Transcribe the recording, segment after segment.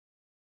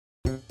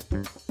See,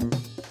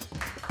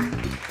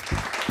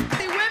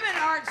 women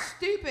aren't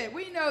stupid.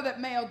 We know that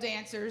male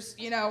dancers,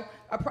 you know,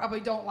 probably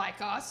don't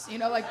like us. You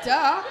know, like,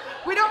 duh.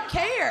 We don't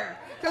care.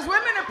 Because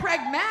women are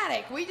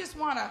pragmatic. We just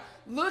want to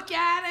look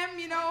at him,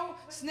 you know,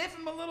 sniff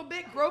him a little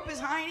bit, grope his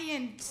hiney,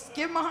 and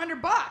give him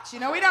 $100. You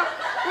know, we don't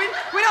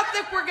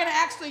think we're going to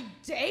actually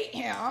date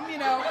him, you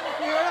know.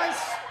 We're like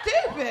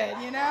stupid,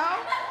 you know.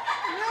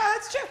 No,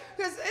 that's true.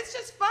 Because it's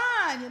just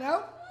fun, you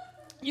know.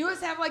 You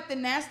always have like the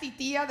nasty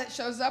Thea that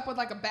shows up with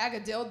like a bag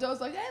of dildos,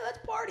 like, hey, let's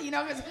party, you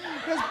know, because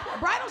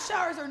bridal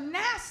showers are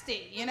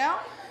nasty, you know,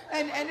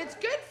 and it's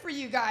good for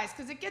you guys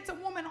because it gets a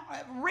woman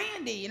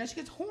randy, you know, she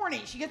gets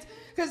horny,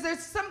 because there's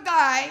some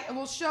guy who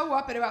will show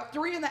up at about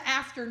 3 in the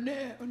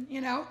afternoon,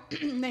 you know,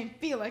 named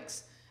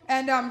Felix,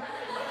 and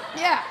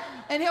yeah,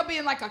 and he'll be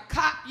in like a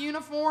cop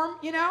uniform,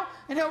 you know,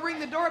 and he'll ring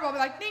the doorbell, be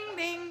like, ding,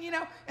 ding, you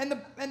know, and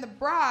the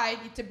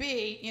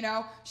bride-to-be, you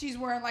know, she's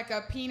wearing like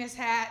a penis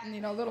hat and,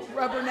 you know, a little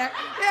rubber neck,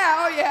 yeah,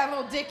 oh yeah, a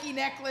little dicky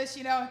necklace,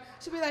 you know,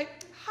 she'll be like,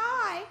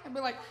 hi, and be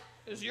like,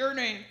 is your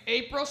name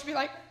April? She'll be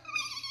like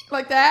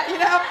that, you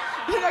know,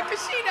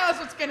 because she knows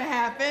what's gonna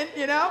happen,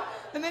 you know,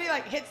 and then he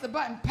like hits the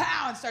button,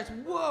 pow, and starts,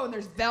 whoa, and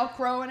there's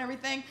Velcro and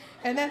everything,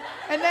 and then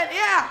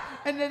yeah,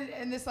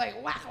 and this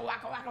like wacka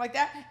wacka wacka like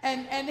that,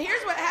 and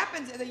here's what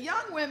happens: the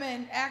young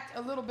women act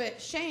a little bit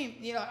shamed,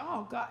 you know,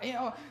 oh God, you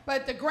know,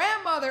 but the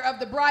grandmother of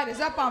the bride is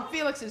up on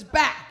Felix's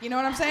back, you know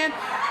what I'm saying?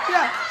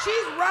 Yeah,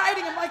 she's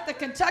riding him like the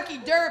Kentucky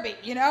Derby,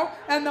 you know,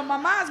 and the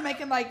mama's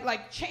making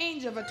like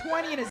change of a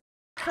 20 and a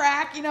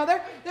crack, you know,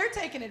 they're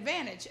taking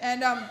advantage,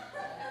 and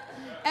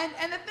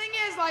the thing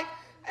is, like,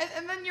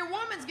 and then your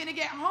woman's gonna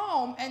get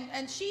home,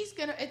 and she's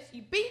gonna,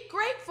 be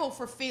grateful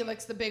for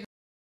Felix the big,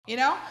 you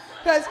know,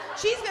 because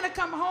she's gonna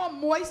come home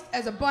moist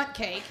as a bundt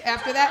cake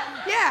after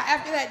that, yeah,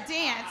 after that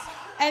dance,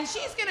 and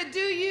she's gonna do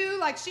you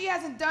like she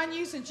hasn't done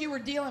you since you were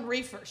dealing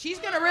reefer. She's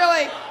gonna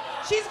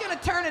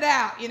turn it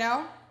out, you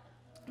know,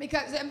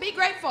 and be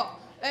grateful.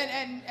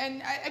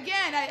 And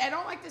again, I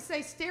don't like to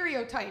say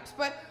stereotypes,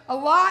 but a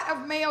lot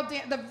of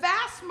the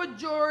vast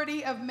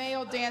majority of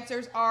male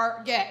dancers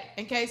are gay,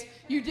 in case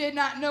you did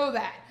not know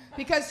that.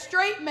 Because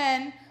straight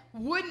men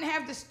wouldn't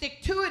have the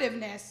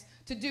stick-to-itiveness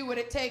to do what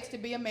it takes to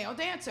be a male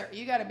dancer.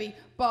 You gotta be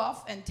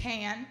buff and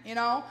tan, you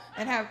know,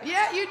 and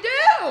yeah, you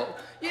do,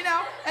 you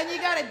know, and you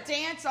gotta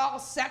dance all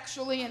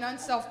sexually and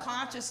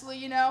unself-consciously,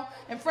 you know,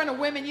 in front of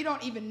women you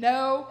don't even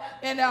know,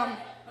 and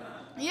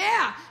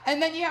yeah,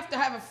 and then you have to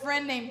have a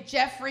friend named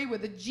Jeffrey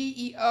with a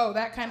G-E-O,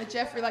 that kind of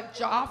Jeffrey, like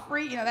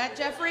Joffrey, you know, that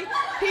Jeffrey?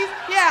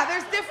 Yeah,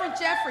 there's different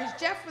Jeffreys.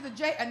 Jeff with a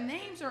J,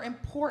 names are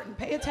important,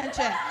 pay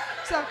attention.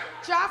 So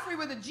Joffrey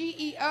with a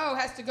G-E-O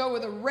has to go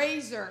with a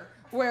razor,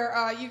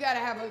 where you gotta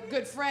have a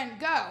good friend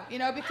go, you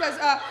know, because,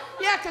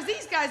 yeah, because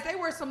these guys, they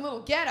wear some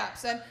little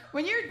get-ups, and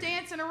when you're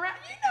dancing around,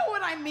 you know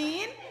what I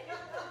mean?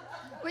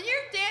 When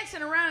you're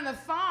dancing around in a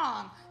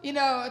thong, you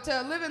know,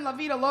 to Live in La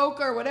Vida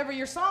Loca or whatever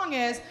your song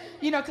is,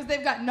 you know, because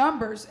they've got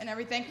numbers and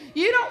everything,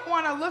 you don't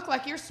want to look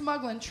like you're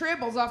smuggling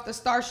tribbles off the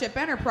Starship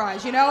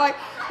Enterprise, you know, like,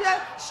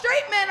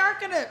 straight men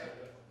aren't gonna,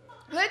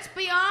 let's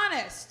be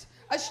honest,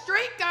 a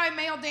straight guy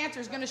male dancer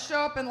is gonna show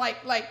up in like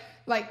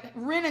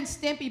Ren and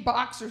Stimpy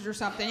boxers or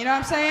something, you know what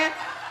I'm saying?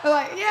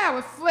 Like, yeah,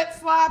 with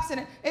flip-flops,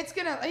 and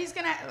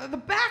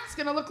the back's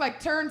gonna look like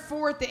Turn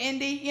 4 at the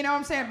Indy, you know what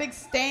I'm saying? A big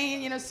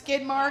stain, you know,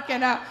 skid mark,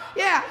 and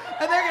yeah,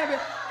 and they're gonna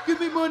be, give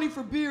me money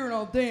for beer and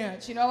I'll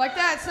dance, you know, like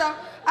that. So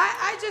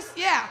I just,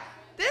 yeah,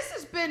 this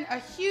has been a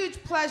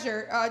huge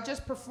pleasure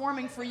just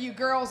performing for you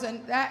girls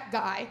and that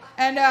guy.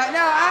 And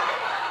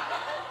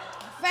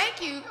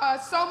thank you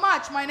so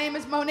much. My name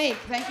is Monique.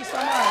 Thank you so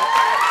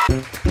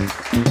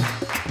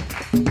much.